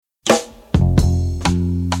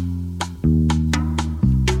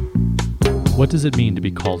What does it mean to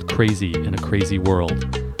be called crazy in a crazy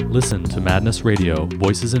world? Listen to Madness Radio,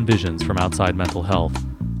 Voices and Visions from Outside Mental Health.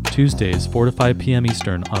 Tuesdays, 4 to 5 p.m.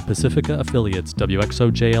 Eastern on Pacifica Affiliates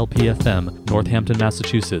WXOJLP-FM, Northampton,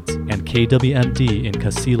 Massachusetts, and KWMD in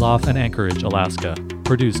Kasilof and Anchorage, Alaska.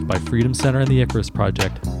 Produced by Freedom Center and the Icarus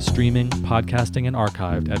Project, streaming, podcasting, and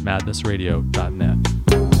archived at madnessradio.net.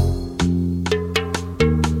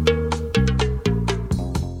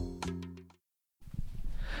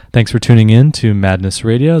 Thanks for tuning in to Madness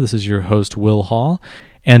Radio. This is your host, Will Hall.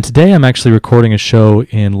 And today I'm actually recording a show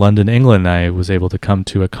in London, England. I was able to come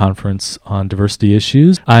to a conference on diversity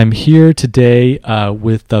issues. I'm here today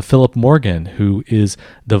with Philip Morgan, who is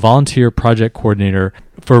the volunteer project coordinator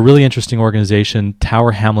for a really interesting organization,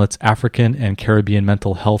 Tower Hamlets African and Caribbean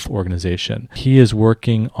Mental Health Organization. He is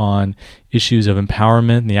working on issues of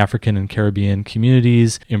empowerment in the African and Caribbean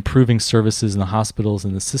communities, improving services in the hospitals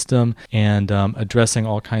and the system, and addressing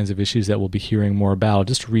all kinds of issues that we'll be hearing more about. I'll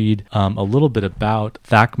just read a little bit about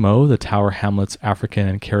THACMO, the Tower Hamlets African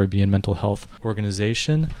and Caribbean Mental Health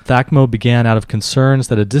Organization. THACMO began out of concerns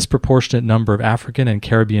that a disproportionate number of African and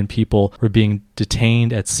Caribbean people were being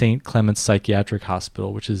detained at St. Clement's Psychiatric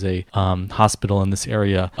Hospital, which is a hospital in this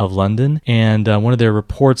area of London. And one of their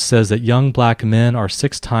reports says that young black men are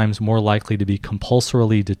 6 times more likely to be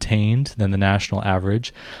compulsorily detained than the national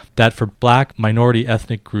average, that for black minority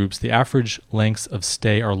ethnic groups, the average lengths of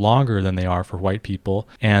stay are longer than they are for white people,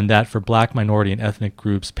 and that for black minority and ethnic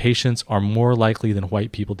groups, patients are more likely than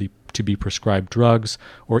white people to be prescribed drugs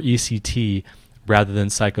or ECT rather than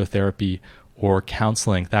psychotherapy or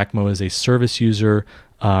counseling. THACMO is a service user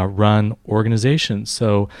run organization.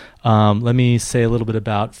 So let me say a little bit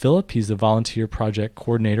about Philip. He's the volunteer project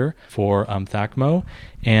coordinator for THACMO.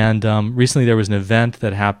 And recently there was an event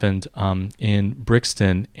that happened in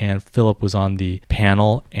Brixton, and Philip was on the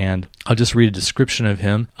panel. And I'll just read a description of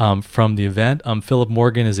him from the event. Philip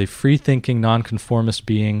Morgan is a free-thinking, nonconformist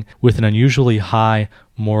being with an unusually high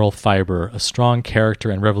moral fiber, a strong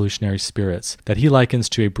character, and revolutionary spirits that he likens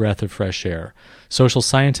to a breath of fresh air. Social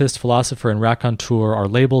scientist, philosopher, and raconteur are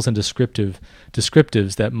labels and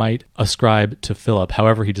descriptives that might ascribe to Philip.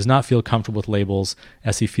 However, he does not feel comfortable with labels,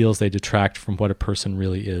 as he feels they detract from what a person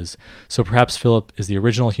really is. So perhaps Philip is the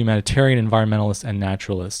original humanitarian, environmentalist, and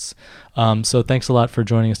naturalist. So thanks a lot for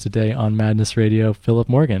joining us today on Madness Radio, Philip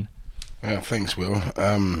Morgan. Thanks, Will.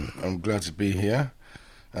 I'm glad to be here.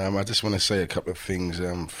 I just want to say a couple of things.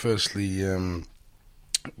 Firstly,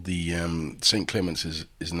 the St. Clement's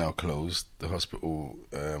is now closed. The hospital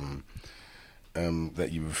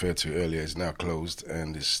that you referred to earlier is now closed,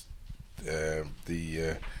 and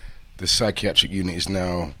the psychiatric unit is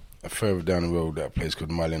now further down the road at a place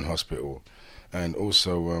called Mylan Hospital. And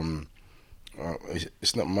also,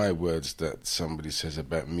 it's not my words that somebody says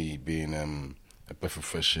about me being a breath of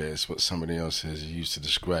fresh air. It's what somebody else has used to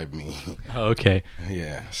describe me. Oh, okay.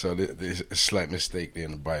 Yeah, so there's a slight mistake there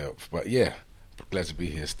in the biop. But yeah, glad to be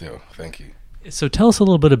here still. Thank you. So tell us a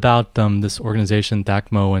little bit about this organization,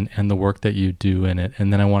 THACMO, and the work that you do in it.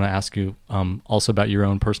 And then I want to ask you also about your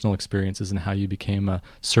own personal experiences and how you became a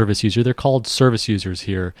service user. They're called service users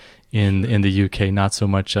here in the UK, not so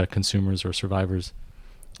much consumers or survivors.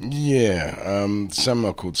 Yeah, some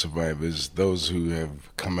are called survivors, those who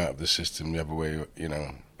have come out of the system the other way,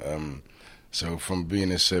 so from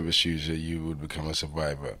being a service user, you would become a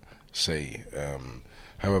survivor, say.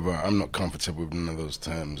 However, I'm not comfortable with none of those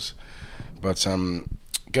terms. But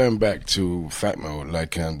going back to THACMO,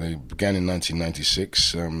 they began in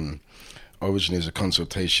 1996, originally as a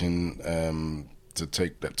consultation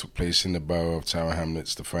that took place in the borough of Tower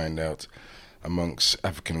Hamlets to find out amongst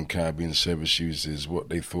African and Caribbean service users what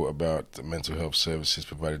they thought about the mental health services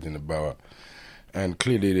provided in the borough. And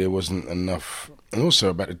clearly there wasn't enough, and also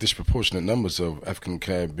about the disproportionate numbers of African and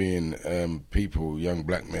Caribbean people, young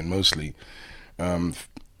black men mostly,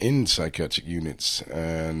 in psychiatric units,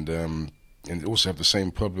 and also have the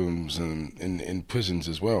same problems in prisons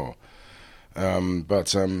as well.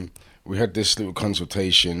 But we had this little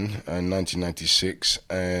consultation in 1996,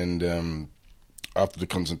 and after the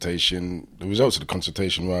consultation, the results of the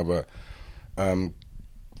consultation rather,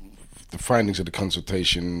 the findings of the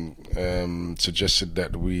consultation suggested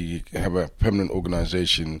that we have a permanent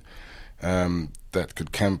organization that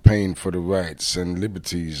could campaign for the rights and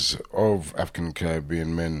liberties of African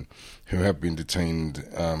Caribbean men who have been detained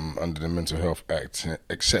under the Mental Health Act,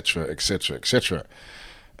 etc., etc., etc.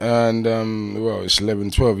 And, it's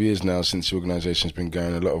 11, 12 years now since the organization's been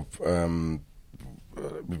going. A lot of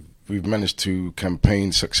we've managed to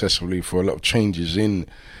campaign successfully for a lot of changes in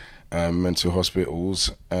mental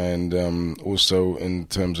hospitals, and also in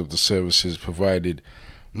terms of the services provided,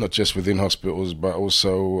 not just within hospitals, but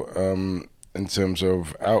also in terms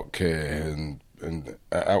of outcare and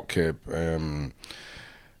outcare,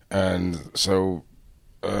 and so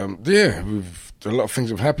yeah, a lot of things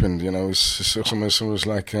have happened. It's almost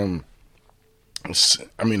like I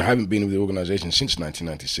mean, I haven't been with the organisation since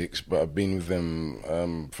 1996, but I've been with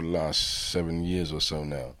them for the last 7 years or so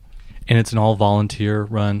now. And it's an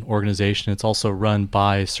all-volunteer-run organization. It's also run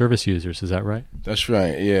by service users. Is that right? That's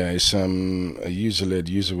right. Yeah, it's a user-led,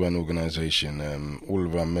 user-run organisation. All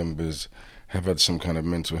of our members have had some kind of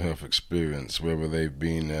mental health experience, whether they've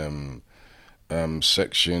been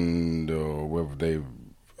sectioned or whether they've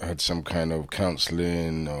had some kind of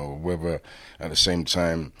counselling, or whether at the same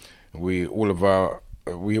time we also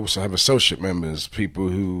have associate members, people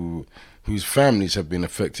whose families have been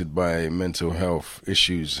affected by mental health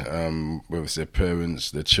issues, whether it's their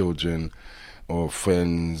parents, their children, or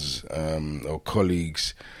friends, or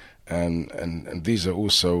colleagues, and these are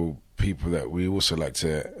also people that we also like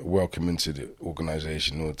to welcome into the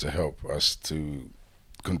organisation in order to help us to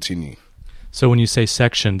continue. So when you say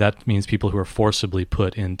section, that means people who are forcibly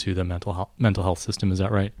put into the mental health system. Is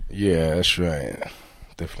that right? Yeah, that's right.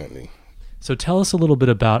 Definitely. So tell us a little bit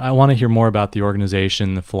about, I want to hear more about the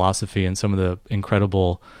organization, the philosophy, and some of the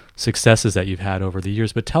incredible successes that you've had over the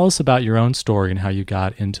years. But tell us about your own story and how you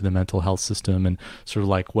got into the mental health system, and sort of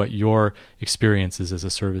like what your experience is as a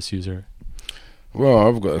service user. Well,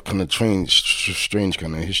 I've got a kind of strange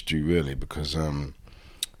kind of history, really, because I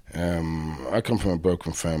come from a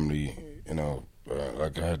broken family.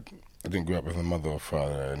 Like I didn't grow up with a mother or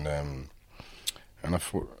father, and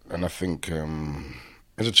I think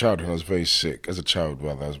as a child, I was very sick. I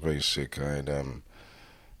was very sick. I had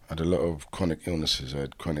a lot of chronic illnesses. I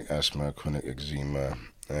had chronic asthma, chronic eczema,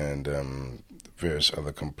 and various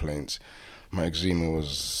other complaints. My eczema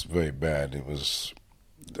was very bad. It was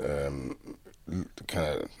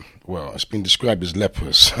it's been described as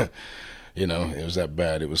leprous. It was that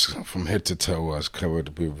bad. It was from head to toe. I was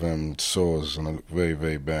covered with sores, and I looked very,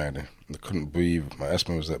 very bad. I couldn't breathe. My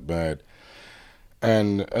asthma was that bad.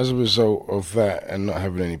 And as a result of that and not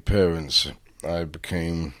having any parents, I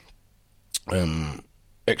became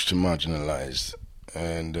extra marginalized.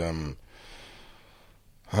 And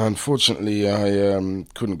unfortunately, I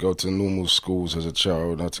couldn't go to normal schools as a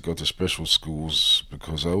child. I had to go to special schools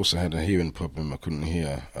because I also had a hearing problem. I couldn't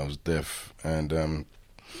hear. I was deaf. And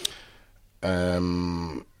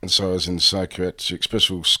so I was in psychiatric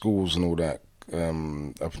special schools and all that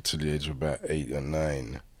up until the age of about 8 or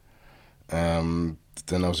 9.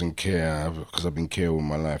 Then I was in care because I've been care all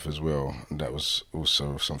my life as well. And that was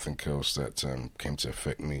also something else that came to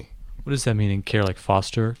affect me. What does that mean in care, like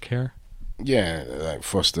foster care? Yeah, like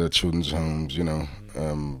foster children's homes,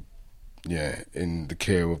 in the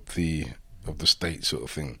care of the state sort of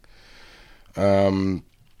thing. And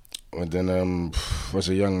then as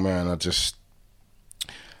a young man,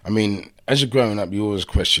 as you're growing up, you always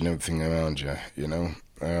question everything around you,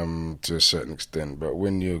 to a certain extent. But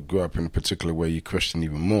when you grow up in a particular way, you question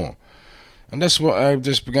even more. And that's what I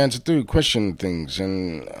just began to do, question things.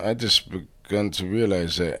 And I just began to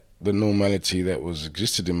realize that the normality that was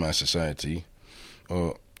existed in my society,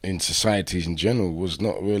 or in societies in general, was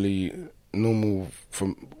not really normal,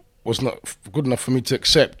 was not good enough for me to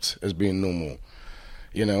accept as being normal,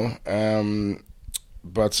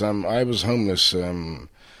 But I was homeless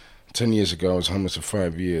 10 years ago. I was homeless for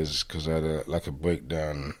 5 years because I had a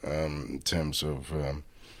breakdown in terms of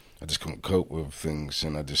I just couldn't cope with things,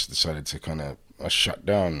 and I just decided to I shut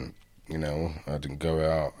down. I didn't go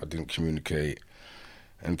out, I didn't communicate,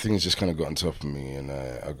 and things just got on top of me, and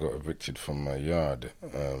I got evicted from my yard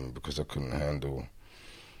because I couldn't handle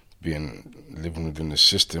living within the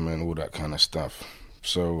system and all that kind of stuff.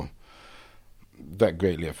 So that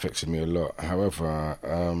greatly affected me a lot. However,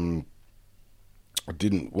 I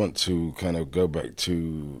didn't want to go back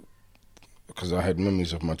to, because I had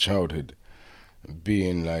memories of my childhood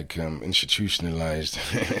being institutionalized,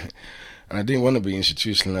 and I didn't want to be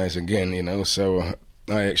institutionalized again, so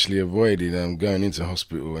I actually avoided going into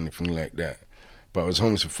hospital or anything like that. But I was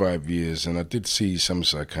homeless for 5 years, and I did see some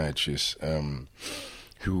psychiatrists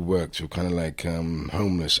who worked with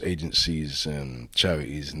homeless agencies and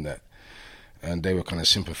charities and that. And they were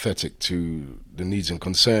sympathetic to the needs and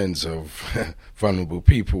concerns of vulnerable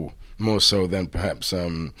people, more so than perhaps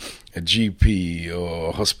a GP or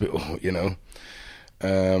a hospital,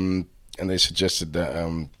 And they suggested that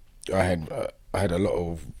I had a lot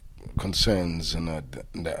of concerns, and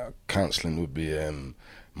that counselling would be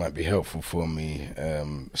might be helpful for me.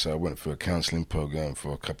 So I went through a counselling program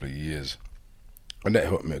for a couple of years, and that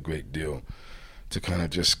helped me a great deal to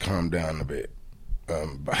just calm down a bit.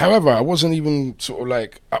 However, I wasn't even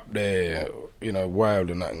up there, wild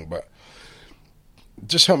or nothing, but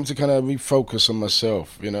just helped me to kind of refocus on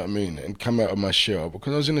myself, you know what I mean, and come out of my shell.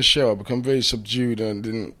 Because I was in the shell, I become very subdued and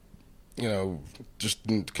didn't, just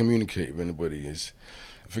didn't communicate with anybody. I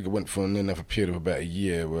think I went for a period of about a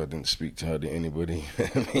year where I didn't speak to hardly anybody.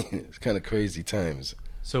 I mean, it's kind of crazy times.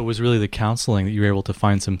 So it was really the counseling that you were able to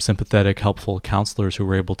find some sympathetic, helpful counselors who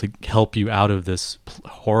were able to help you out of this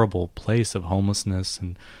horrible place of homelessness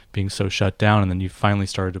and being so shut down, and then you finally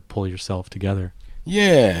started to pull yourself together.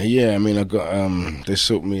 Yeah. I mean, I got they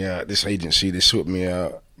sorted me out. This agency, they sorted me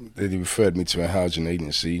out. They referred me to a housing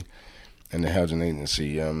agency, and the housing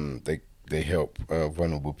agency, they help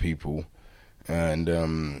vulnerable people, and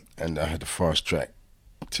I had to fast track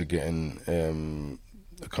to getting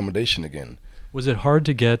accommodation again. Was it hard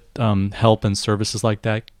to get help and services like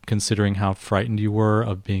that, considering how frightened you were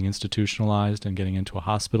of being institutionalized and getting into a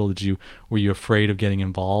hospital? Were you afraid of getting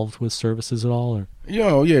involved with services at all? Or?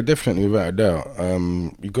 Yeah, definitely, without a doubt.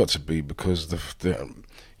 You got to be, because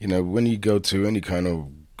when you go to any kind of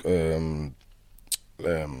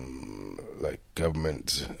like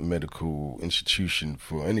government medical institution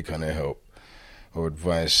for any kind of help or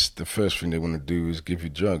advice, the first thing they want to do is give you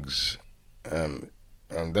drugs.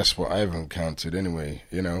 And that's what I've encountered anyway,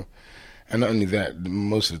 And not only that,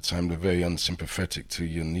 most of the time they're very unsympathetic to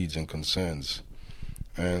your needs and concerns.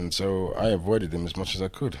 And so I avoided them as much as I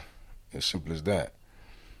could, as simple as that.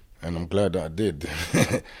 And I'm glad that I did,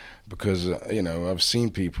 because, I've seen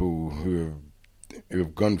people who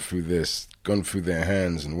have gone through this, gone through their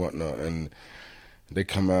hands and whatnot, and they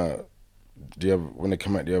come out, when they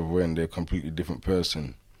come out the other end, they're a completely different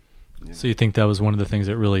person. So you think that was one of the things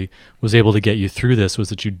that really was able to get you through this, was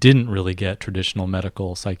that you didn't really get traditional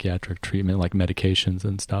medical psychiatric treatment like medications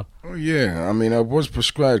and stuff? Oh, yeah. I mean, I was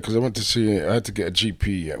prescribed, because I had to get a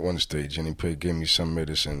GP at one stage, and he gave me some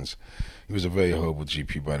medicines. He was a very horrible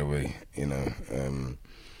GP, by the way,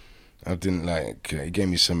 I didn't he gave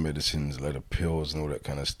me some medicines, a lot of pills and all that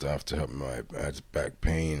kind of stuff to help me. I had back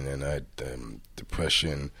pain, and I had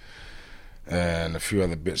depression, and a few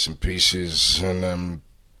other bits and pieces, and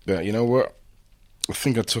but you know what? I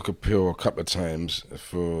think I took a pill a couple of times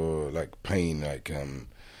for pain,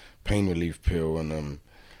 pain relief pill, and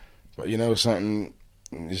but something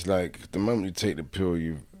is the moment you take the pill,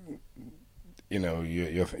 your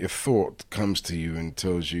thought comes to you and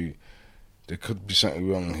tells you there could be something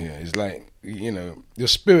wrong here. It's your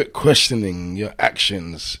spirit questioning your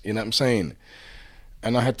actions. You know what I'm saying?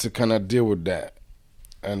 And I had to kind of deal with that.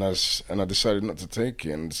 And I decided not to take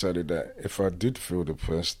it, and decided that if I did feel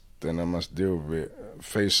depressed, then I must deal with it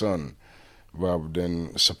face on, rather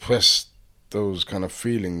than suppress those kind of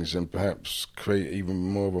feelings and perhaps create even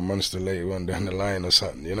more of a monster later on down the line or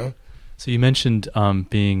something, So you mentioned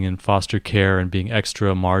being in foster care and being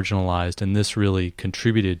extra marginalized, and this really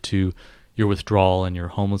contributed to your withdrawal and your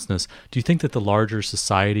homelessness. Do you think that the larger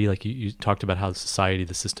society, like you talked about how the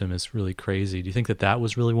system is really crazy, do you think that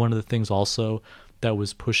was really one of the things also that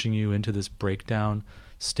was pushing you into this breakdown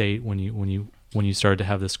state when you started to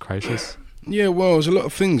have this crisis? Yeah, well, it was a lot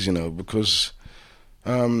of things, because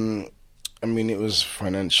it was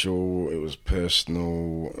financial, it was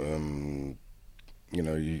personal.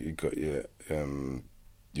 You got your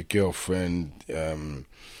girlfriend,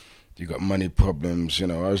 you got money problems. I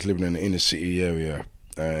was living in the inner city area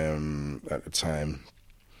at the time,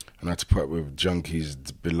 and I had to put up with junkies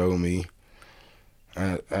below me.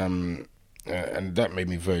 And that made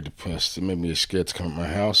me very depressed. It made me scared to come out my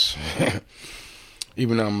house.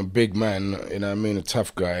 Even though I'm a big man, a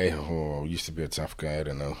tough guy, or used to be a tough guy, I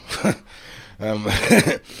don't know.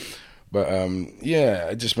 But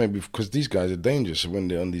it just made me, because these guys are dangerous when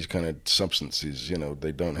they're on these kind of substances.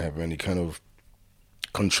 They don't have any kind of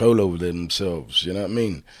control over themselves. You know what I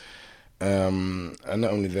mean? And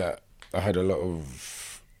not only that, I had a lot of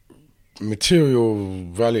material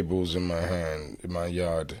valuables in my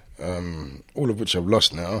yard, all of which I've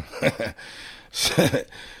lost now. so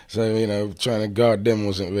trying to guard them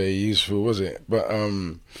wasn't very useful, was it? But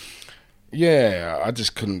I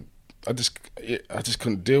just couldn't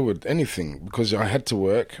deal with anything, because I had to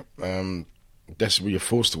work. That's where you're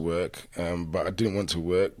forced to work, but I didn't want to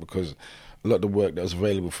work because a lot of the work that was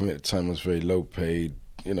available for me at the time was very low paid,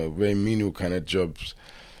 very menial kind of jobs.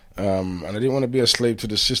 And I didn't want to be a slave to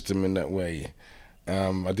the system in that way.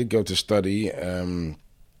 I did go to study, and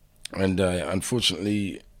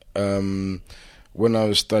unfortunately, when I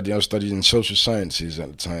was studying social sciences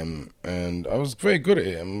at the time, and I was very good at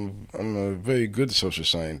it. I'm a very good social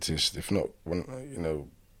scientist, if not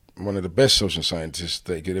one of the best social scientists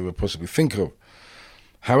that you could ever possibly think of.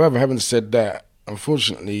 However, having said that,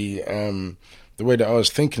 unfortunately, the way that I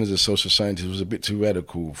was thinking as a social scientist was a bit too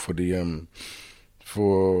radical for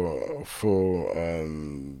the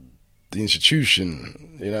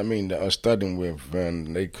institution, you know what I mean, that I was studying with,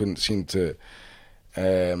 and they couldn't seem to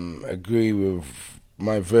agree with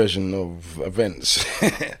my version of events.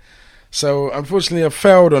 So unfortunately, I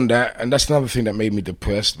failed on that, and that's another thing that made me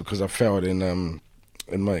depressed, because I failed in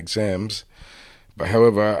my exams. But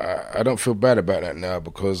however, I don't feel bad about that now,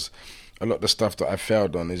 because a lot of the stuff that I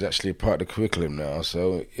failed on is actually a part of the curriculum now.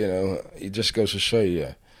 So, you know, it just goes to show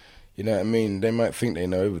you, you know what I mean? They might think they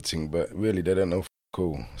know everything, but really they don't know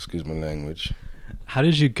cool. Excuse my language. How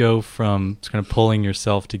did you go from kind of pulling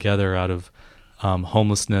yourself together out of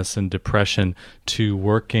homelessness and depression to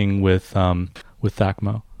working with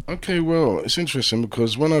THACMO? Okay, well, it's interesting,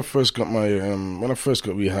 because when I first got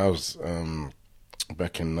rehoused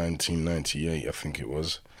back in 1998, I think it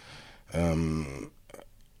was,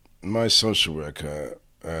 my social worker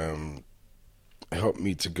helped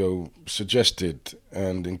me to go, suggested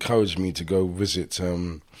and encouraged me to go visit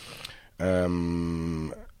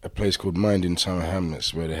a place called Mind in Tower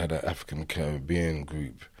Hamlets, where they had an African Caribbean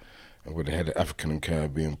group, where they had an African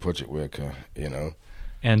Caribbean project worker, you know.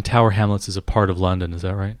 And Tower Hamlets is a part of London, is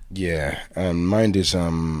that right? Yeah, and Mind is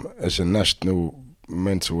a national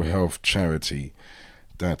mental health charity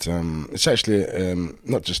that it's actually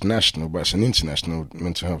not just national, but it's an international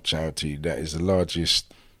mental health charity that is the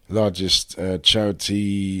largest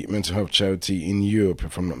charity, mental health charity in Europe,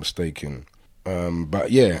 if I'm not mistaken.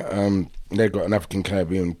 But yeah, they got an African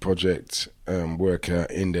Caribbean project worker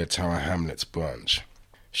in their Tower Hamlets branch.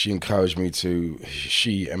 She and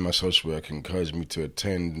my social worker encouraged me to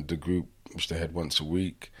attend the group, which they had once a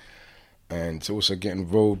week, and to also get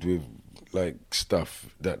involved with like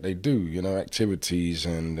stuff that they do, you know, activities,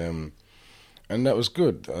 and that was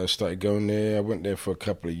good. I started going there. I went there for a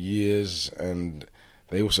couple of years, and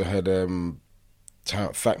they also had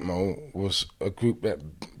THACMO was a group that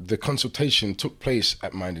the consultation took place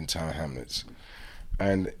at Mind in Tower Hamlets,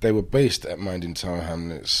 and they were based at Mind in Tower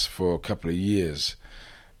Hamlets for a couple of years,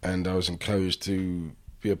 and I was encouraged to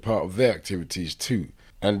be a part of their activities too.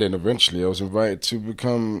 And then eventually I was invited to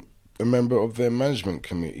become a member of their management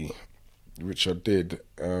committee, which I did,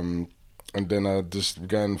 and then I just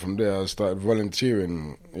began from there. I started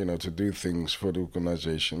volunteering, you know, to do things for the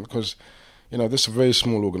organisation, because, you know, this is a very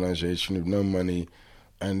small organisation with no money,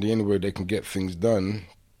 and the only way they can get things done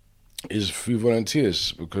is through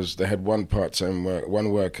volunteers, because they had one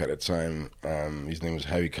worker at the time. His name was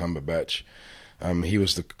Harry Cumberbatch. He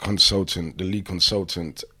was the lead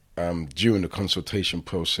consultant during the consultation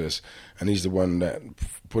process, and he's the one that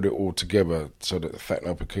put it all together so that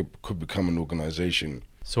THACMO could become an organisation.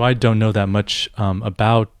 So I don't know that much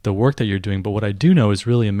about the work that you're doing, but what I do know is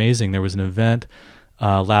really amazing. There was an event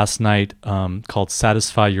last night called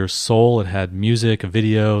Satisfy Your Soul. It had music, a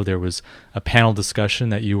video. There was a panel discussion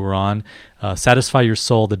that you were on. Satisfy Your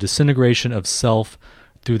Soul, The Disintegration of Self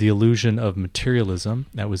Through the Illusion of Materialism.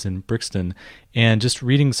 That was in Brixton. And just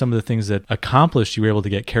reading some of the things that accomplished, you were able to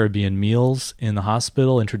get Caribbean meals in the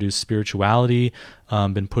hospital, introduce spirituality,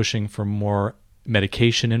 been pushing for more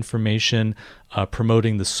medication information,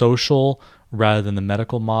 promoting the social rather than the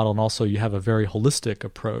medical model, and also you have a very holistic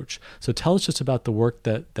approach. So tell us just about the work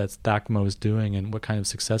that THACMO is doing and what kind of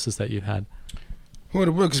successes that you've had. Well,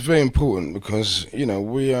 the work is very important because, you know,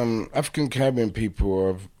 we African Caribbean people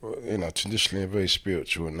are, you know, traditionally a very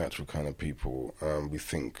spiritual and natural kind of people. We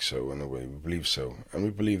think so in a way, we believe so. And we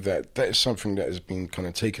believe that that is something that has been kind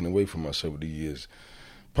of taken away from us over the years,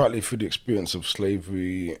 partly through the experience of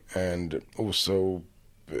slavery and also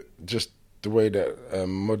just the way that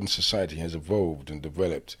modern society has evolved and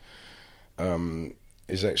developed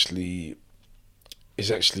is actually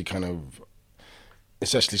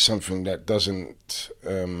something that doesn't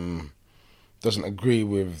agree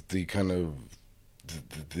with the kind of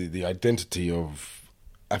the identity of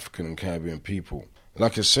African and Caribbean people.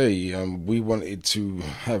 Like I say, we wanted to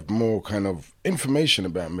have more kind of information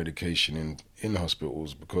about medication in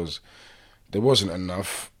hospitals because there wasn't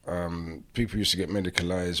enough. People used to get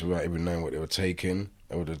medicalized without even knowing what they were taking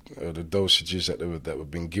or the dosages that were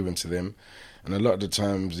being given to them. And a lot of the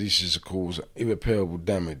times these used to cause irreparable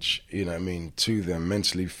damage, you know what I mean, to them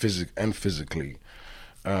mentally, physically.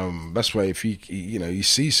 That's why if you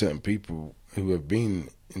see certain people who have been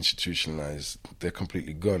institutionalized, they're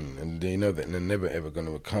completely gone and they know that they're never ever going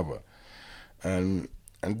to recover. And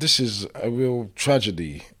this is a real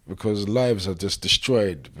tragedy because lives are just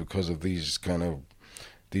destroyed because of these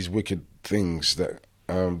wicked things that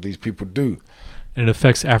these people do. And it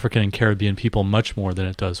affects African and Caribbean people much more than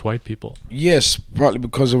it does white people. Yes, partly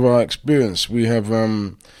because of our experience. We have,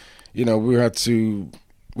 we have to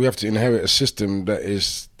inherit a system that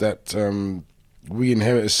we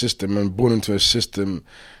inherit a system and born into a system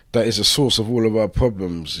that is a source of all of our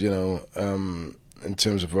problems, in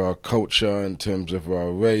terms of our culture, in terms of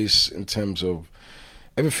our race, in terms of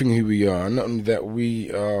everything who we are. And not only that,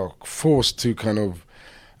 we are forced to kind of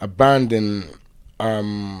abandon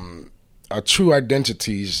our true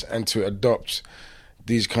identities and to adopt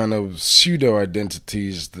these kind of pseudo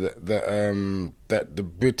identities that the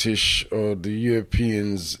British or the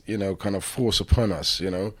Europeans, kind of force upon us,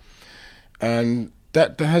 and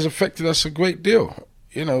that has affected us a great deal.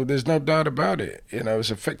 There's no doubt about it.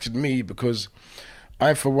 It's affected me because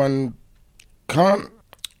I, for one,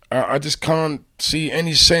 I just can't see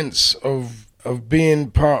any sense of being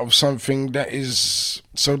part of something that is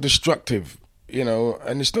so destructive,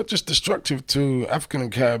 and it's not just destructive to African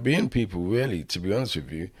and Caribbean people, really, to be honest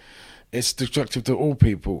with you. It's destructive to all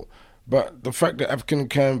people. But the fact that African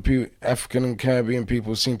and Caribbean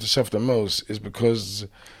people seem to suffer the most is because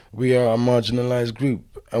we are a marginalized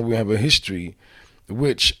group and we have a history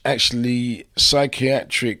which actually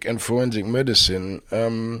psychiatric and forensic medicine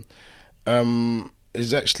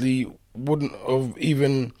is actually wouldn't have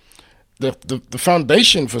even the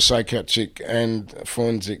foundation for psychiatric and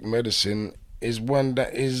forensic medicine is one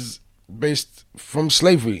that is based from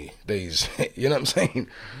slavery days. You know what I'm saying?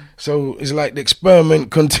 So it's like the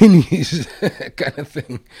experiment continues kind of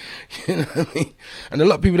thing. You know what I mean? And a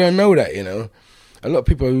lot of people don't know that, A lot of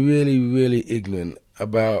people are really, really ignorant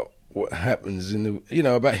about what happens in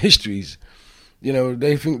about histories.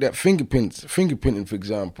 They think that fingerprinting, for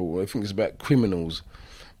example, they think it's about criminals.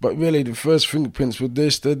 But really, the first fingerprints were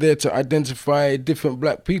they're there to identify different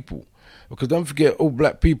black people. Because don't forget, all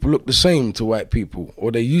black people look the same to white people,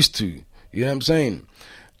 or they used to. You know what I'm saying?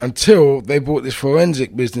 Until they brought this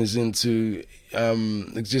forensic business into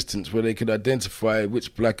existence where they could identify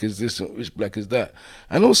which black is this and which black is that.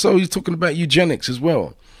 And also, he's talking about eugenics as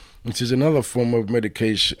well, which is another form of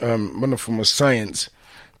medication, another form of science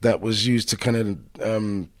that was used to kind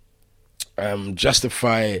of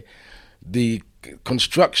justify the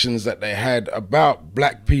constructions that they had about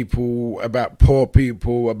black people, about poor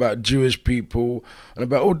people, about Jewish people, and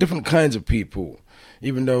about all different kinds of people.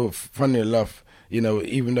 Even though, funny enough,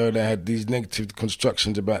 even though they had these negative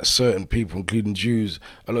constructions about certain people, including Jews,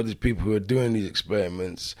 a lot of these people who were doing these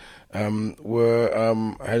experiments had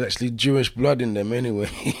actually Jewish blood in them anyway.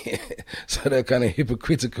 So they're kind of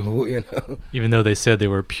hypocritical, Even though they said they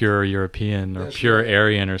were pure European or pure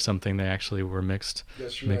Aryan or something, they actually were mixed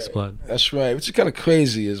blood. That's right, which is kind of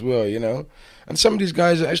crazy as well, And some of these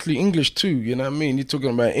guys are actually English too, you know what I mean? You're talking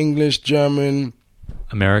about English, German,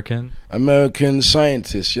 American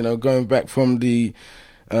scientists, going back from the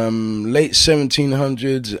late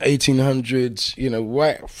 1700s, 1800s,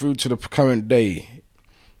 right through to the current day.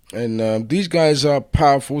 And these guys are a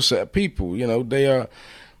powerful set of people. They are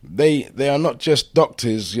not just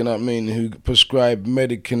doctors, who prescribe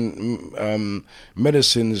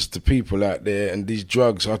medicines to people out there and these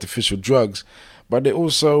drugs, artificial drugs, but they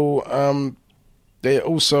also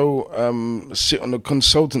sit on the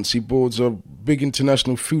consultancy boards of big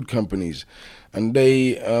international food companies, and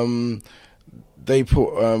they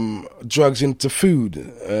put drugs into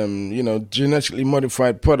food. Genetically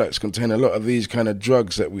modified products contain a lot of these kind of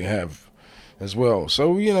drugs that we have as well.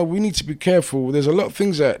 So, we need to be careful. There's a lot of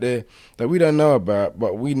things out there that we don't know about,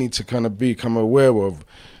 but we need to kind of become aware of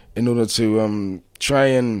in order to try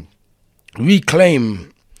and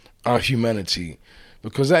reclaim our humanity.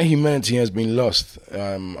 Because that humanity has been lost,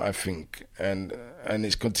 I think, and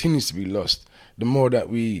it continues to be lost. The more that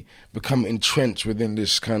we become entrenched within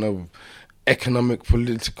this kind of economic,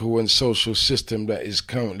 political, and social system that is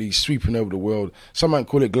currently sweeping over the world. Some might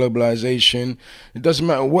call it globalization. It doesn't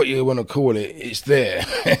matter what you want to call it, it's there,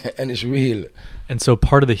 and it's real. And so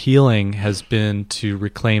part of the healing has been to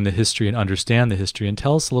reclaim the history and understand the history. And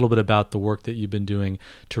tell us a little bit about the work that you've been doing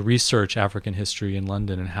to research African history in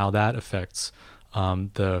London and how that affects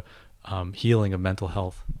the healing of mental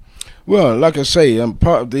health. Well, like I say,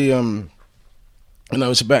 part of the,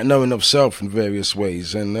 it's about knowing of self in various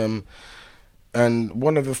ways. And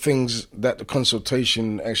one of the things that the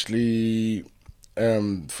consultation actually,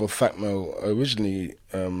 for FACMO originally,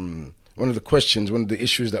 one of the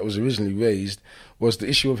issues that was originally raised was the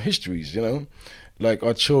issue of histories, Like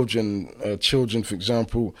our children, for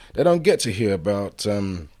example, they don't get to hear about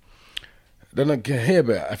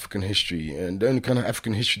African history, and the only kind of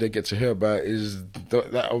African history they get to hear about is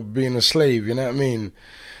that of being a slave, you know what I mean?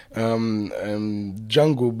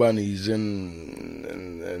 Jungle bunnies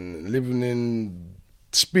and living in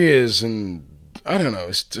spears, and I don't know,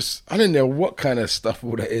 it's just, I don't know what kind of stuff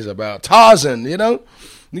all that is about. Tarzan, you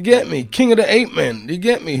get me? King of the Ape Men, you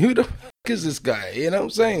get me? Who the fuck is this guy, you know what I'm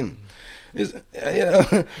saying? It's,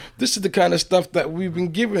 this is the kind of stuff that we've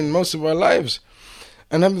been given most of our lives.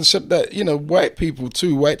 And having said that, white people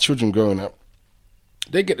too, white children growing up,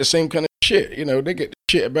 they get the same kind of shit. They get the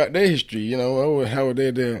shit about their history. How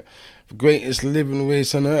they're the greatest living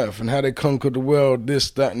race on earth, and how they conquered the world,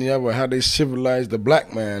 this, that, and the other. How they civilized the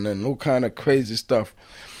black man, and all kind of crazy stuff.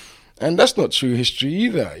 And that's not true history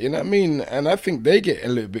either. You know what I mean? And I think they get a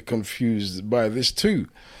little bit confused by this too.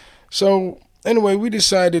 So anyway, we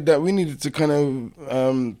decided that we needed to kind of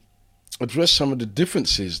address some of the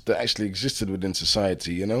differences that actually existed within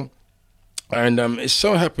society. And it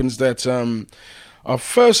so happens that our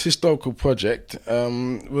first historical project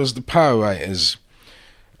was the Power Writers.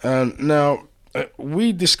 Now,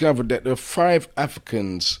 we discovered that there were 5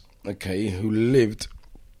 Africans, who lived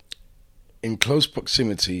in close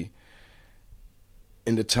proximity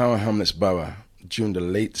in the Tower Hamlets borough during the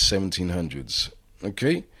late 1700s.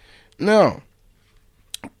 Now,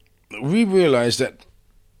 we realized that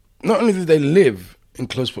not only did they live in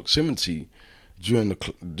close proximity during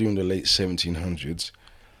the late 1700s,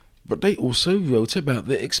 but they also wrote about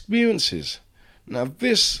their experiences. Now,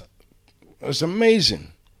 this was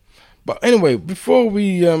amazing. But anyway, before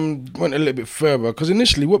we went a little bit further, because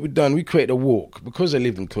initially what we'd done, we created a walk because they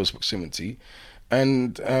lived in close proximity,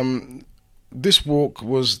 and this walk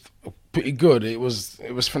was pretty good. It was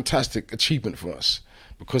fantastic achievement for us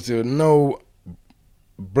because there were no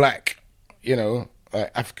black,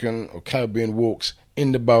 African or Caribbean walks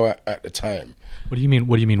in the borough at the time. What do you mean?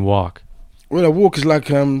 What do you mean walk? Well, a walk is like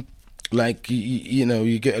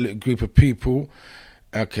you get a little group of people.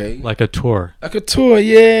 Like a tour. Like a tour,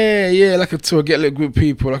 yeah, like a tour. Get a little group of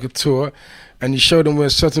people, like a tour, and you show them where a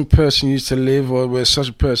certain person used to live or where such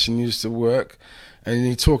a person used to work, and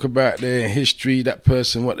you talk about their history, that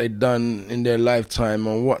person, what they'd done in their lifetime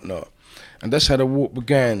or whatnot. And that's how the walk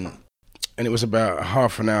began. And it was about a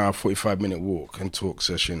half an hour, 45-minute walk and talk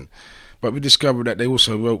session. But we discovered that they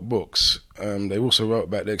also wrote books. They also wrote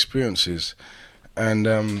about their experiences. And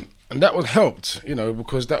that was helped,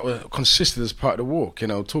 because that was consisted as part of the walk,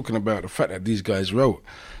 talking about the fact that these guys wrote.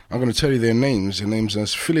 I'm going to tell you their names. Their names are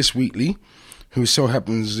Phyllis Wheatley, who so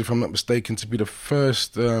happens, if I'm not mistaken, to be the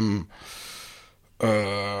first female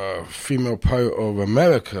poet of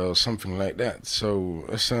America or something like that. So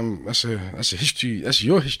that's a history. That's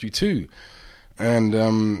your history too. And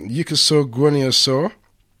Yikaso Gwonyoso,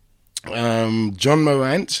 John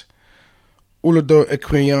Morant, Ulado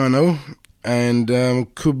Equiano, and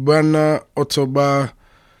Kubna Otoba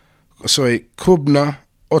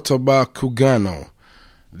Kugano.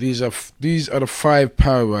 These are the 5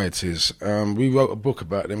 power writers. We wrote a book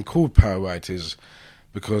about them called Power Writers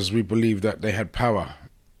because we believed that they had power,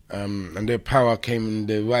 and their power came in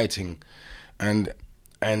their writing, and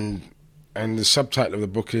the subtitle of the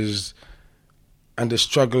book is "And the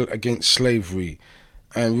Struggle Against Slavery."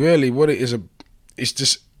 And really, what it is, it's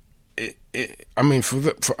just,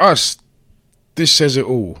 for us, this says it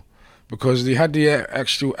all, because they had the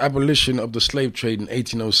actual abolition of the slave trade in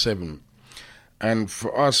 1807. And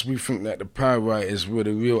for us, we think that the power writers were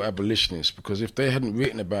the real abolitionists, because if they hadn't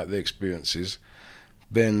written about their experiences,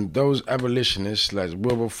 then those abolitionists like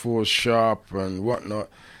Wilberforce, Sharp, and whatnot,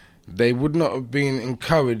 they would not have been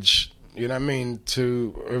encouraged,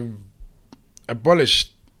 to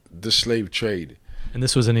abolish the slave trade. And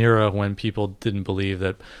this was an era when people didn't believe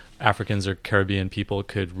that Africans or Caribbean people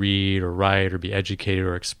could read or write or be educated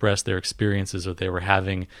or express their experiences, or they were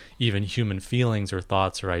having even human feelings or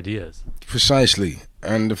thoughts or ideas. Precisely.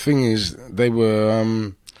 And the thing is, they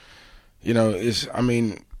were,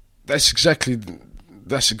 that's exactly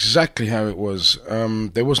how it was.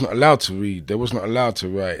 They wasn't allowed to read. They wasn't allowed to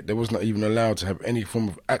write. They wasn't even allowed to have any form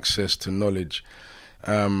of access to knowledge,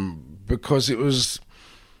 because it was.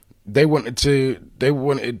 They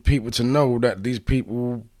wanted people to know that these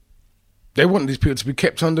people. They wanted these people to be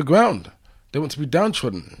kept underground. They want to be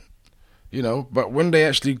downtrodden, But when they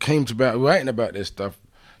actually came to about writing about this stuff,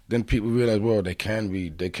 then people realized, well, they can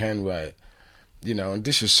read, they can write, And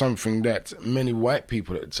this is something that many white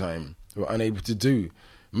people at the time were unable to do.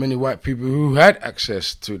 Many white people who had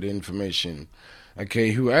access to the information,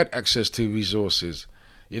 who had access to resources,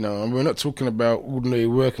 And we're not talking about ordinary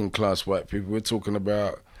working class white people. We're talking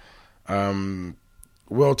about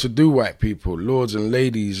well-to-do white people, lords and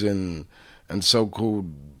ladies, and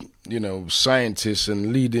so-called, scientists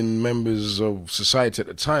and leading members of society at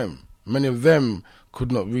the time. Many of them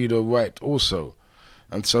could not read or write also.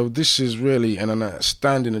 And so this is really an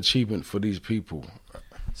outstanding achievement for these people.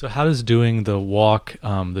 So how does doing the walk,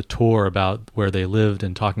 the tour about where they lived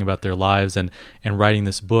and talking about their lives and writing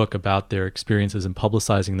this book about their experiences and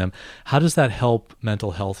publicizing them, how does that help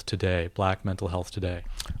mental health today, Black mental health today?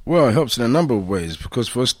 Well, it helps in a number of ways, because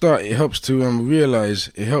for a start, it helps to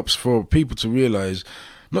it helps for people to realize,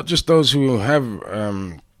 not just those who have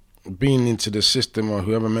been into the system or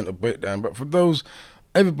who have a mental breakdown, but for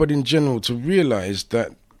everybody in general, to realize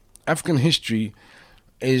that African history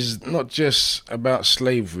is not just about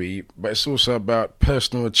slavery, but it's also about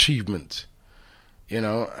personal achievement,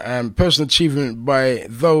 and personal achievement by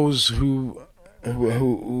those who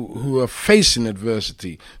are facing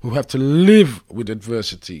adversity, who have to live with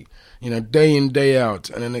adversity, day in, day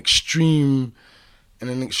out, in an extreme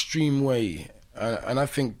way. And I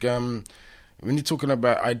think when you're talking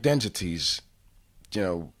about identities,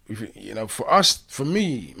 for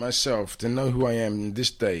me, myself, to know who I am in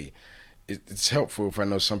this day, it's helpful if I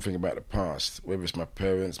know something about the past, whether it's my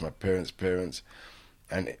parents' parents.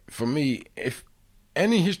 And for me, if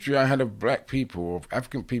any history I had of Black people or of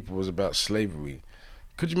African people was about slavery,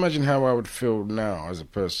 could you imagine how I would feel now as a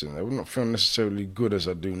person? I would not feel necessarily good as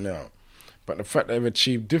I do now. But the fact that I've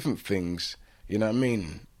achieved different things,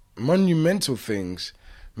 monumental things,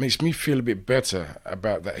 makes me feel a bit better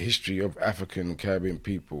about that history of African and Caribbean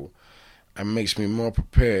people, and makes me more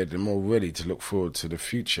prepared and more ready to look forward to the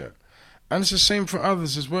future. And it's the same for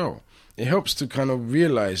others as well. It helps to kind of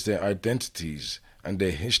realize their identities and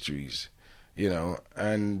their histories,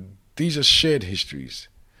 and these are shared histories.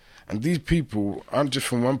 And these people aren't just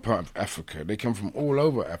from one part of Africa, they come from all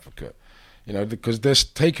over Africa, because they're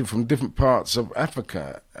taken from different parts of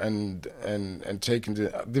Africa and taken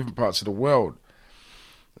to different parts of the world.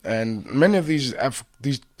 And many of these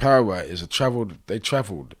power writers traveled.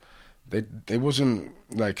 They wasn't,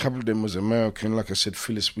 like, a couple of them was American. Like I said,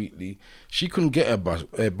 Phyllis Wheatley, she couldn't get her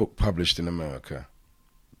book published in America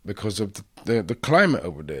because of the climate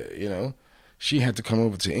over there, She had to come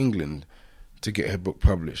over to England to get her book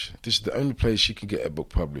published. This is the only place she could get her book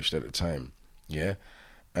published at the time, yeah?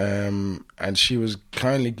 And she was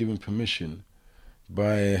kindly given permission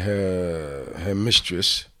by her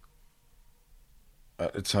mistress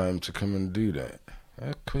at the time to come and do that.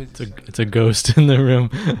 It's a ghost in the room.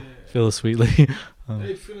 Phyllis Wheatley.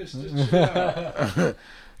 Hey, Phyllis, just chill out.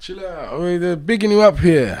 Chill out. They're bigging you up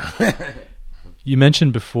here. You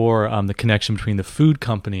mentioned before the connection between the food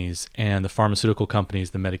companies and the pharmaceutical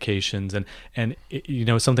companies, the medications, and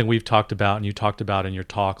something we've talked about and you talked about in your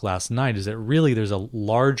talk last night is that really there's a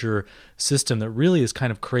larger system that really is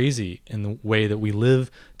kind of crazy in the way that we live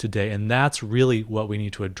today, and that's really what we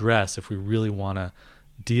need to address if we really want to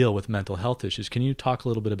deal with mental health issues. Can you talk a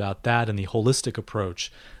little bit about that and the holistic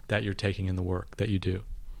approach that you're taking in the work that you do?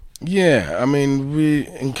 Yeah, I mean, we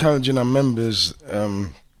encouraging our members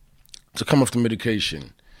to come off the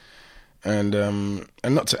medication and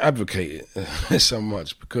not to advocate it so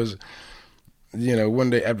much, because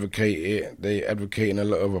when they advocate in a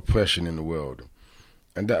lot of oppression in the world,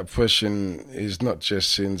 and that oppression is not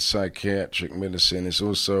just in psychiatric medicine, it's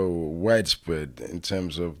also widespread in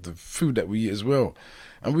terms of the food that we eat as well.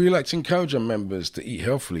 And we like to encourage our members to eat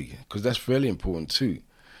healthily, because that's really important too.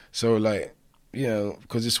 So,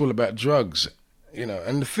 because it's all about drugs, and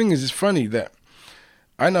the thing is, it's funny that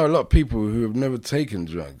I know a lot of people who have never taken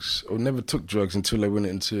drugs or never took drugs until they went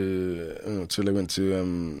into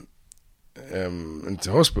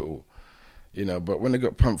hospital, But when they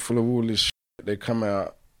got pumped full of all this shit, they come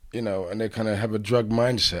out, and they kind of have a drug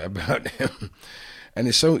mindset about them. And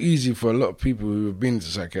it's so easy for a lot of people who have been to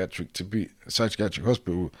psychiatric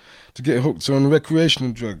hospital to get hooked on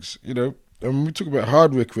recreational drugs, And we talk about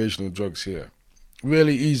hard recreational drugs here.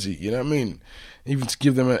 Really easy, you know what I mean? Even to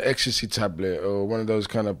give them an ecstasy tablet or one of those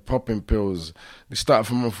kind of popping pills, they start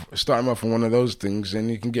them off on one of those things, and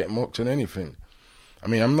you can get them hooked on anything. I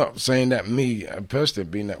mean, I'm not saying that me personally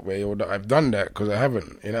have been that way or that I've done that, because I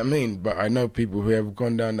haven't, you know what I mean? But I know people who have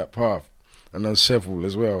gone down that path. I know several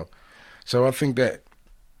as well. So I think that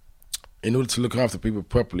in order to look after people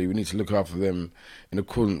properly, we need to look after them in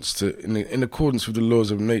accordance with the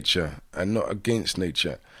laws of nature and not against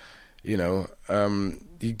nature.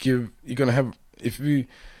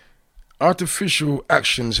 Artificial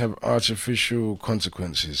actions have artificial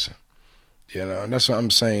consequences. And that's what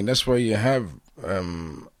I'm saying. That's why you have,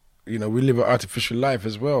 we live an artificial life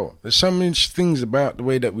as well. There's so many things about the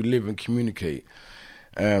way that we live and communicate,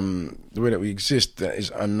 the way that we exist, that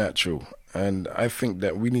is unnatural. And I think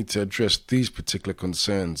that we need to address these particular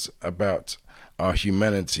concerns about our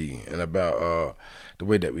humanity and about the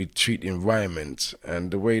way that we treat the environment and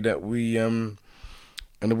the way that we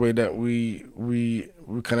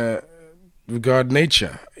kind of regard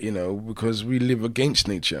nature, because we live against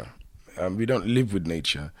nature. We don't live with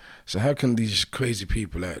nature. So how can these crazy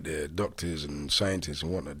people out there, doctors and scientists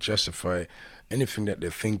and whatnot, justify anything that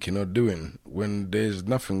they're thinking or doing when there's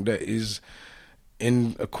nothing that is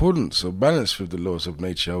in accordance or balance with the laws of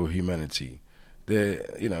nature or humanity?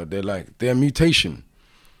 They're mutation,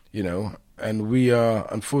 and we are,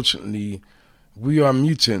 unfortunately,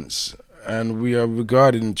 mutants, and we are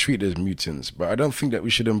regarded and treated as mutants. But I don't think that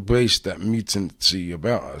we should embrace that mutancy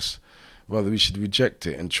about us. Rather, we should reject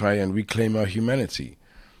it and try and reclaim our humanity.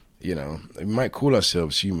 We might call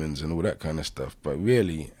ourselves humans and all that kind of stuff, but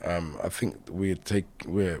really, I think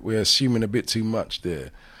we're assuming a bit too much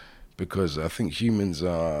there, because I think humans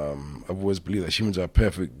are. I've always believed that humans are a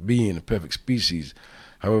perfect being, a perfect species.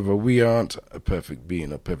 However, we aren't a perfect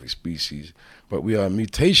being, a perfect species, but we are a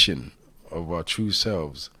mutation of our true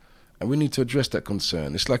selves, and we need to address that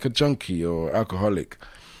concern. It's like a junkie or alcoholic.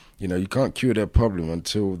 You can't cure their problem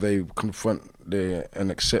until they confront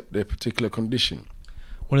and accept their particular condition.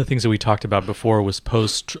 One of the things that we talked about before was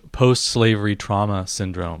post-slavery trauma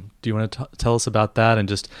syndrome. Do you want to tell us about that, and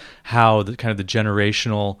just how the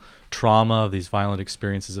generational trauma of these violent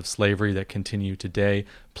experiences of slavery that continue today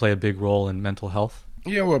play a big role in mental health?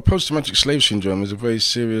 Yeah, well, post-traumatic slave syndrome is a very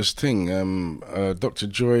serious thing. Dr.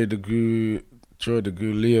 Joy DeGuglieri,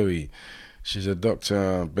 she's a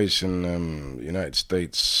doctor based in the United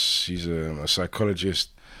States. She's a psychologist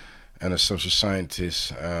and a social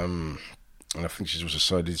scientist. And I think she's also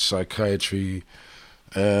studied psychiatry,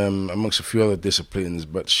 amongst a few other disciplines.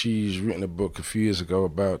 But she's written a book a few years ago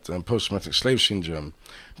about post-traumatic slave syndrome,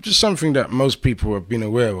 which is something that most people have been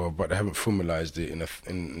aware of, but they haven't formalized it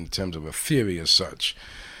in terms of a theory as such.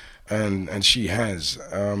 And she has.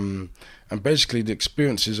 And basically, the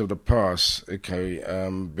experiences of the past,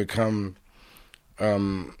 become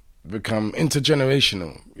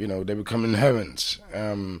intergenerational. They become inherent.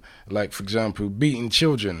 Like, for example, beating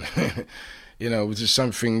children, which is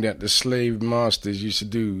something that the slave masters used to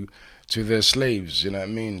do to their slaves. To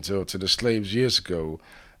the slaves years ago,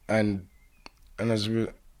 and I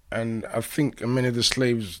think many of the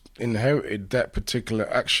slaves inherited that particular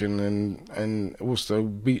action and also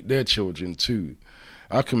beat their children too.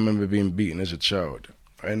 I can remember being beaten as a child,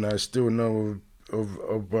 and I still know of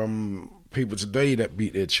people today that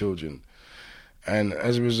beat their children. And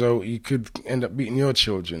as a result, you could end up beating your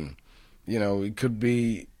children. It could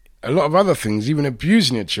be a lot of other things, even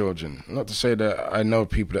abusing your children. Not to say that I know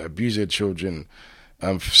people that abuse their children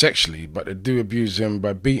sexually, but they do abuse them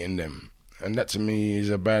by beating them. And that to me is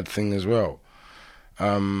a bad thing as well.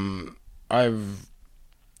 I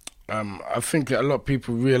think that a lot of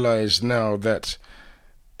people realize now that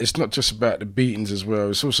it's not just about the beatings as well.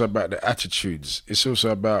 It's also about the attitudes. It's also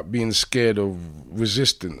about being scared of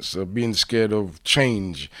resistance, or being scared of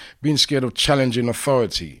change, being scared of challenging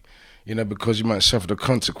authority, because you might suffer the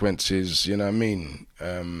consequences, Even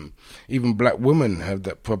black women have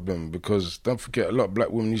that problem, because don't forget, a lot of black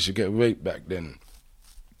women used to get raped back then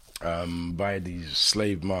by these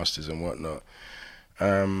slave masters and whatnot.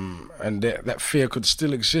 And that fear could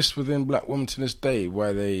still exist within black women to this day,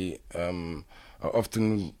 why they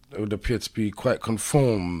often would appear to be quite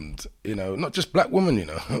conformed, not just black women,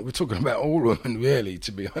 we're talking about all women, really,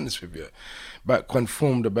 to be honest with you, but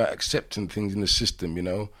conformed about accepting things in the system,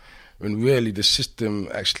 when really the system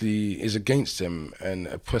actually is against them and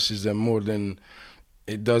oppresses them more than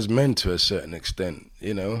it does men to a certain extent,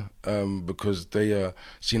 because they are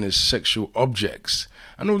seen as sexual objects.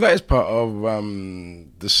 And all that is part of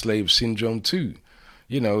the slave syndrome too.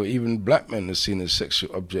 Even black men are seen as sexual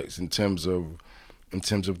objects in terms of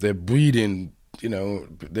their breeding.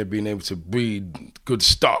 They're being able to breed good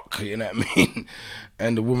stock. And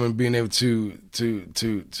the woman being able to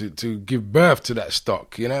give birth to that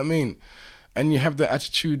stock. And you have that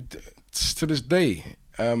attitude to this day.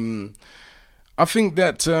 I think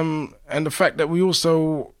that, and the fact that we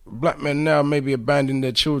also, black men now maybe abandon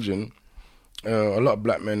their children. A lot of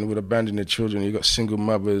black men would abandon their children. You got single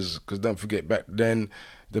mothers, because don't forget, back then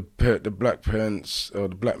the black parents or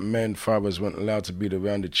the black men, fathers, weren't allowed to be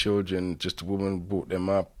around the children. Just the woman brought them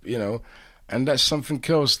up, and that's something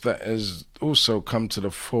else that has also come to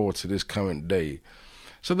the fore to this current day.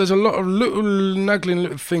 So there's a lot of little nagging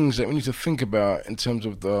little things that we need to think about in terms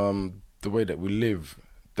of the way that we live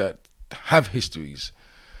that have histories.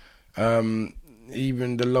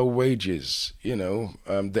 Even the low wages,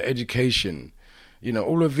 the education,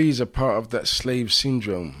 all of these are part of that slave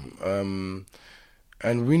syndrome.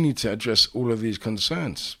 And we need to address all of these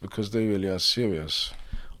concerns because they really are serious.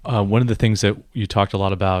 One of the things that you talked a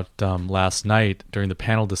lot about last night during the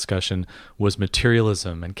panel discussion was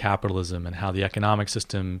materialism and capitalism and how the economic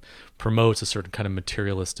system promotes a certain kind of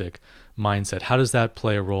materialistic mindset. How does that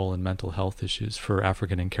play a role in mental health issues for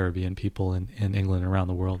African and Caribbean people in England and around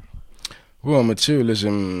the world? Well,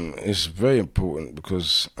 materialism is very important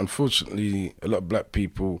because, unfortunately, a lot of black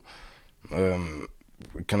people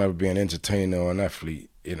can either be an entertainer or an athlete,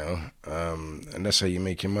 and that's how you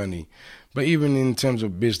make your money. But even in terms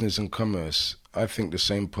of business and commerce, I think the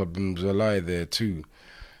same problems lie there too.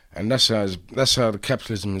 And that's how the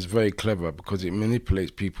capitalism is very clever, because it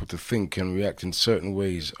manipulates people to think and react in certain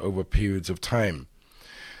ways over periods of time.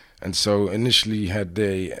 And so initially you had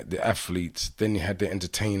the athletes, then you had the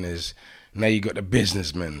entertainers, now you got the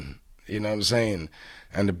businessmen, you know what I'm saying?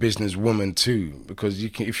 And the businesswoman too, because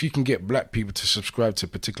if you can get black people to subscribe to a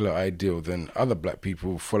particular ideal, then other black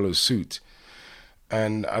people will follow suit.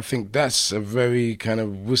 And I think that's a very kind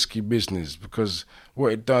of risky business, because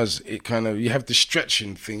what it does, you have the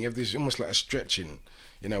stretching thing. You have this almost like a stretching.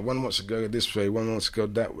 One wants to go this way, one wants to go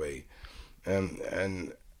that way.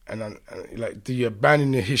 And like, do you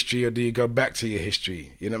abandon your history or do you go back to your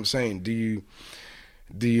history? You know what I'm saying? Do you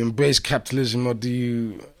embrace capitalism or do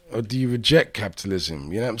you reject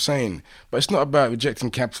capitalism? You know what I'm saying? But it's not about rejecting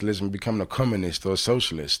capitalism, becoming a communist or a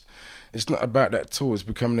socialist. It's not about that at all. It's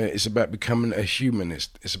about becoming a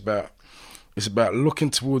humanist. It's about looking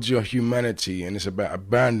towards your humanity, and it's about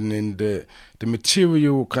abandoning the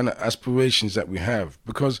material kind of aspirations that we have.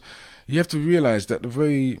 Because you have to realize that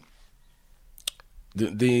the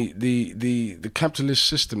capitalist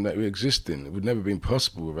system that we exist in would never have been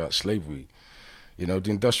possible without slavery.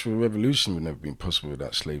 The Industrial Revolution would never have been possible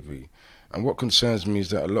without slavery. And what concerns me is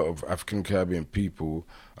that a lot of African Caribbean people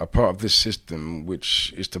are part of this system,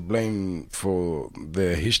 which is to blame for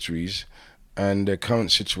their histories and their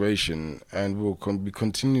current situation, and will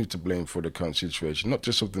continue to blame for the current situation, not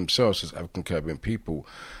just of themselves as African Caribbean people,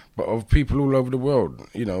 but of people all over the world.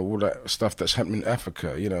 All that stuff that's happening in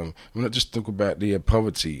Africa. We're not just talking about the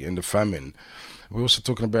poverty and the famine. We're also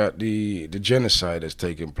talking about the genocide that's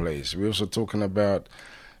taking place. We're also talking about,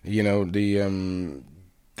 the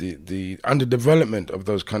underdevelopment of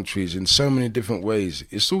those countries in so many different ways.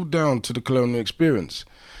 It's all down to the colonial experience.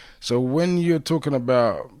 So when you're talking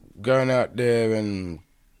about going out there and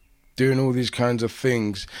doing all these kinds of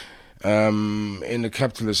things in the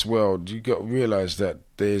capitalist world, you got to realize that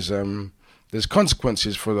there's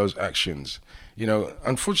consequences for those actions.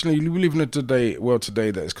 Unfortunately, we live in a world today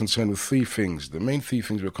that is concerned with three things. The main three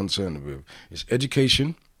things we're concerned with is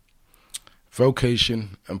education,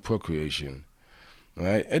 vocation, and procreation.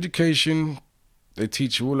 Right? Education, they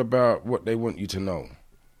teach you all about what they want you to know,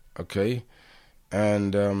 okay?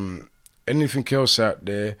 And anything else out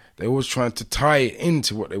there, they're always trying to tie it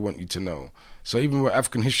into what they want you to know. So even where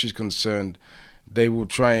African history is concerned, they will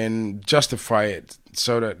try and justify it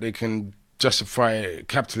so that they can justify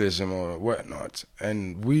capitalism or whatnot.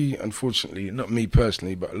 And we, unfortunately, not me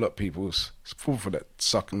personally, but a lot of people fall for that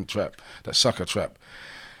sucker trap.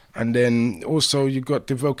 And then also you got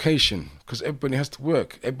the vocation, because everybody has to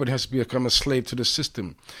work. Everybody has to become a slave to the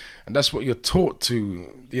system. And that's what you're taught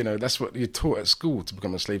to, that's what you're taught at school, to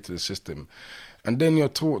become a slave to the system. And then you're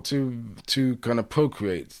taught to kind of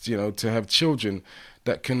procreate, to have children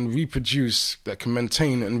that can reproduce, that can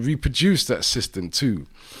maintain and reproduce that system too.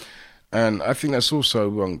 And I think that's also a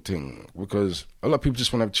wrong thing, because a lot of people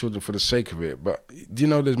just want to have children for the sake of it. But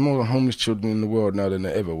there's more homeless children in the world now than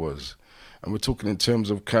there ever was. And we're talking in terms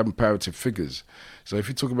of comparative figures. So if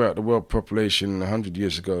you talk about the world population 100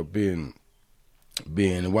 years ago being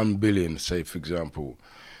 1 billion, say, for example,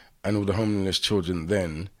 and all the homeless children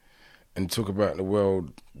then, and you talk about the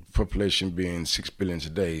world population being 6 billion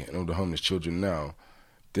today and all the homeless children now,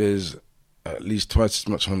 there's at least twice as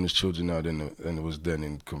much homeless children now than there was then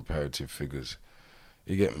in comparative figures.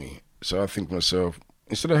 You get me? So I think to myself,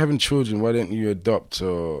 instead of having children, why don't you adopt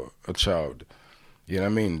a child? You know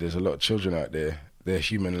what I mean? There's a lot of children out there. They're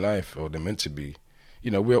human life, or they're meant to be.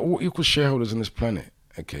 We're all equal shareholders on this planet,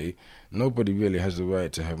 okay? Nobody really has the right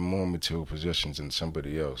to have more material possessions than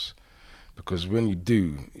somebody else. Because when you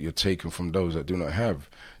do, you're taken from those that do not have.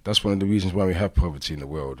 That's one of the reasons why we have poverty in the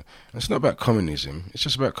world. And it's not about communism. It's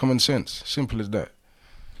just about common sense. Simple as that.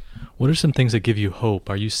 What are some things that give you hope?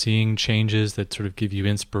 Are you seeing changes that sort of give you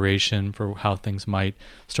inspiration for how things might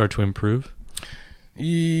start to improve?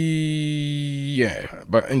 Yeah,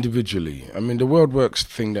 but individually. I mean, the World Works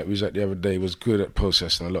thing that we was at the other day was good at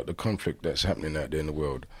processing a lot of the conflict that's happening out there in the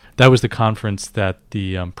world. That was the conference that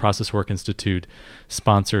the Process Work Institute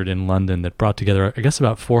sponsored in London that brought together, I guess,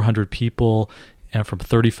 about 400 people and from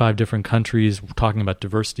 35 different countries, talking about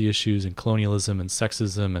diversity issues and colonialism and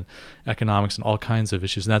sexism and economics and all kinds of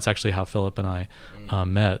issues. And that's actually how Philip and I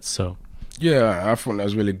met. So, yeah, I thought that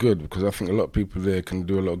was really good because I think a lot of people there can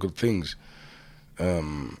do a lot of good things.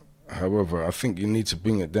 However, I think you need to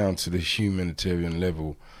bring it down to the humanitarian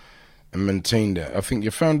level and maintain that. I think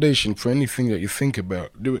your foundation for anything that you think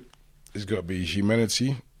about, it's got to be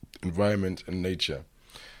humanity, environment, and nature.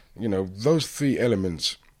 You know, those three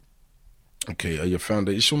elements, okay, are your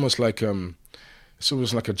foundation. It's almost like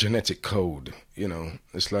a genetic code. You know,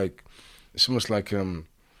 it's almost like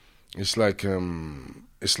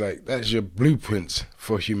that's your blueprint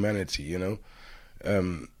for humanity. You know,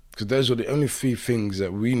 because those are the only three things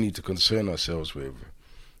that we need to concern ourselves with.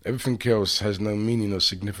 Everything else has no meaning or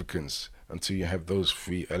significance until you have those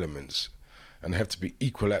three elements, and they have to be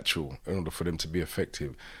equilateral in order for them to be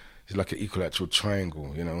effective. It's like an equilateral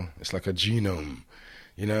triangle, you know. It's like a genome,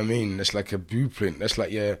 you know what I mean? It's like a blueprint. That's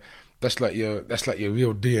like your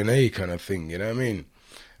real DNA kind of thing, you know what I mean?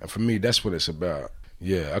 And for me, that's what it's about.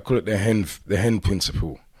 Yeah, I call it the hen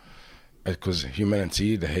principle, because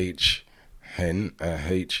humanity, the H,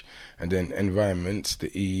 H, and then environment, the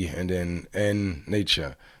E, and then N,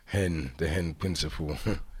 nature, the hen principle.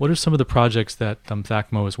 What are some of the projects that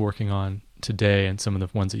THACMO is working on today, and some of the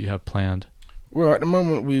ones that you have planned? Well, at the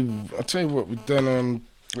moment, I'll tell you what we've done.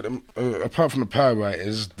 Apart from the Power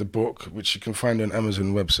Writers, the book, which you can find on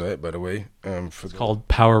Amazon website, by the way. It's called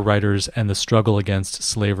Power Writers and the Struggle Against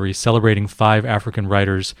Slavery, celebrating 5 African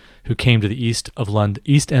writers who came to the East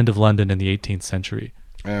End of London in the 18th century.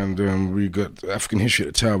 And we got African History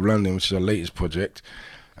at the Tower of London, which is our latest project.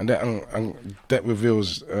 And that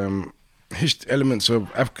reveals elements of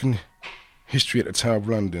African history at the Tower of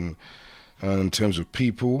London in terms of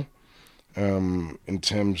people, in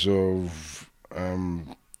terms of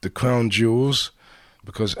the crown jewels,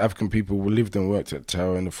 because African people lived and worked at the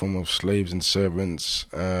Tower in the form of slaves and servants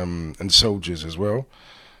and soldiers as well.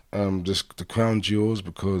 Just the crown jewels,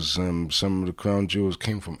 because some of the crown jewels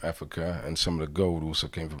came from Africa, and some of the gold also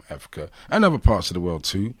came from Africa and other parts of the world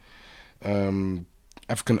too.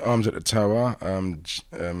 African arms at the Tower,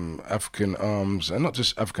 African arms, and not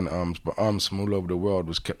just African arms, but arms from all over the world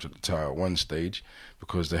was kept at the Tower at one stage,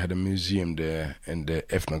 because they had a museum there in their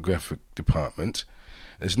ethnographic department.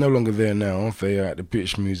 It's no longer there now. They are at the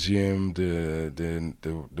British Museum, the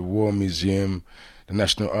War Museum, the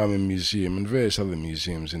National Army Museum, and various other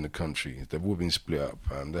museums in the country. They've all been split up.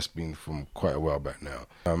 That's been from quite a while back now.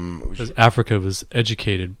 Because Africa was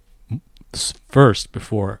educated first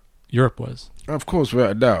before Europe was. Of course,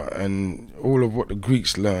 without a doubt. And all of what the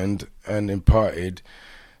Greeks learned and imparted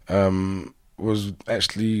was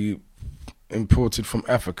actually imported from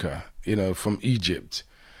Africa, you know, from Egypt.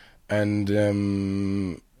 And,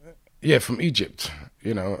 from Egypt,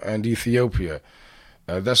 you know, and Ethiopia.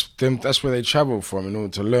 That's where they traveled from in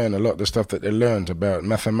order to learn a lot of the stuff that they learned about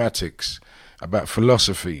mathematics, about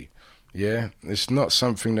philosophy. Yeah, it's not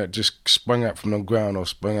something that just sprung out from the ground or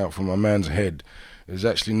sprung out from a man's head. It's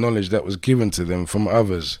actually knowledge that was given to them from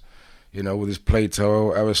others. You know, with this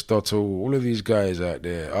Plato, Aristotle, all of these guys out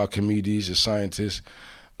there, Archimedes, the scientists.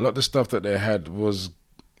 A lot of the stuff that they had was,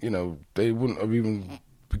 you know, they wouldn't have even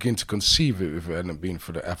begin to conceive it if it hadn't been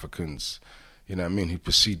for the Africans, you know what I mean, who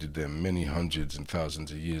preceded them many hundreds and thousands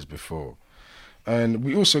of years before. And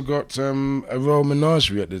we also got a royal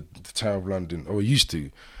menagerie at the Tower of London, or used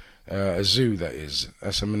to, a zoo, that is.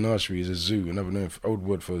 That's a menagerie, is a zoo, another old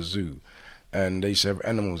word for a zoo. And they used to have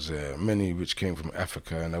animals there, many which came from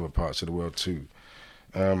Africa and other parts of the world too.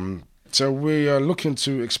 So we are looking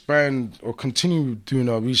to expand or continue doing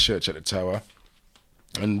our research at the Tower.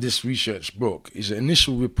 And this research book is an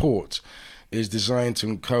initial report, is designed to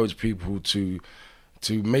encourage people to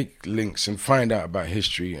make links and find out about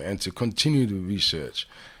history and to continue the research,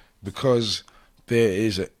 because there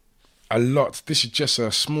is a lot. This is just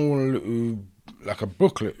a small little, like a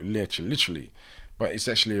booklet, literally, but it's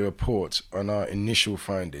actually a report on our initial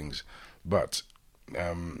findings. But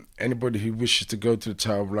anybody who wishes to go to the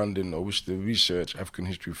Tower of London or wish to research African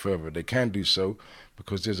history further, they can do so,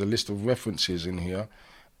 because there's a list of references in here,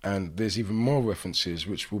 and there's even more references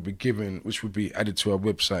which will be added to our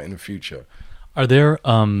website in the future. Are there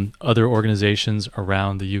other organizations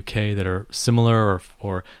around the UK that are similar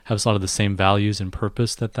or have a lot of the same values and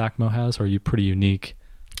purpose that THACMO has, or are you pretty unique?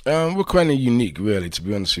 We're quite unique, really, to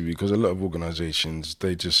be honest with you, because a lot of organizations,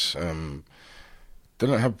 they just they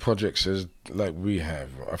don't have projects like we have.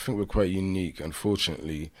 I think we're quite unique,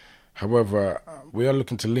 unfortunately. However, we are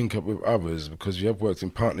looking to link up with others, because we have worked in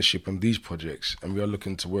partnership on these projects, and we are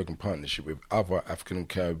looking to work in partnership with other African and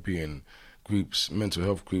Caribbean groups, mental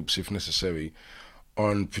health groups if necessary,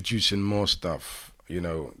 on producing more stuff,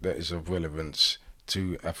 that is of relevance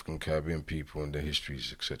to African Caribbean people and their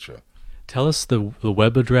histories, etc. Tell us the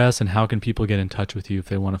web address and how can people get in touch with you if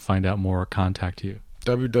they want to find out more or contact you.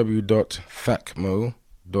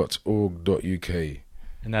 www.thacmo.org.uk.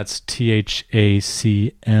 And that's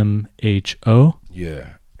THACMHO?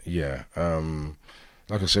 Yeah.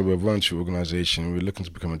 Like I said, we're a voluntary organization. We're looking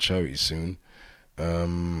to become a charity soon.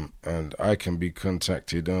 And I can be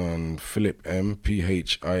contacted on Philip M,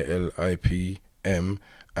 PHILIPM,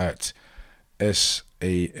 at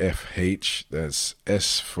SAFH, that's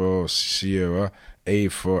S for Sierra, A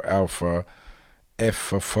for Alpha, F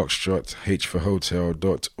for Foxtrot, H for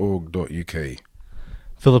Hotel.org.uk.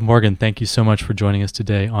 Philip Morgan, thank you so much for joining us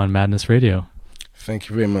today on Madness Radio. Thank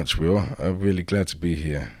you very much, Will. I'm really glad to be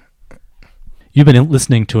here. You've been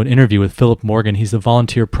listening to an interview with Philip Morgan. He's the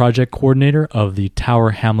volunteer project coordinator of the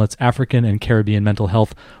Tower Hamlets African and Caribbean Mental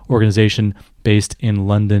Health Organization based in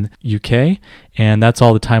London, UK. And that's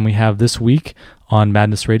all the time we have this week on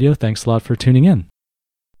Madness Radio. Thanks a lot for tuning in.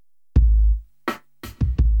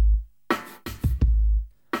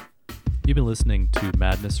 You've been listening to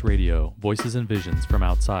Madness Radio, voices and visions from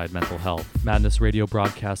outside mental health. Madness Radio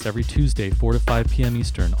broadcasts every Tuesday, 4 to 5 p.m.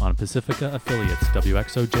 Eastern on Pacifica affiliates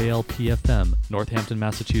WXOJLP-FM, Northampton,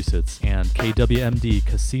 Massachusetts, and KWMD,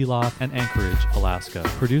 Kasilof and Anchorage, Alaska.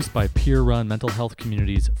 Produced by peer-run mental health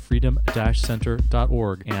communities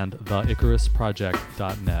freedom-center.org and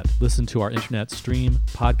theicarusproject.net. Listen to our internet stream,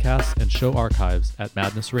 podcasts, and show archives at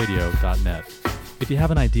madnessradio.net. If you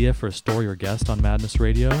have an idea for a story or guest on Madness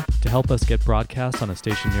Radio, to help us get broadcast on a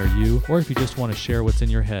station near you, or if you just want to share what's in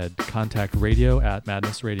your head, contact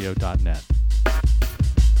radio@madnessradio.net.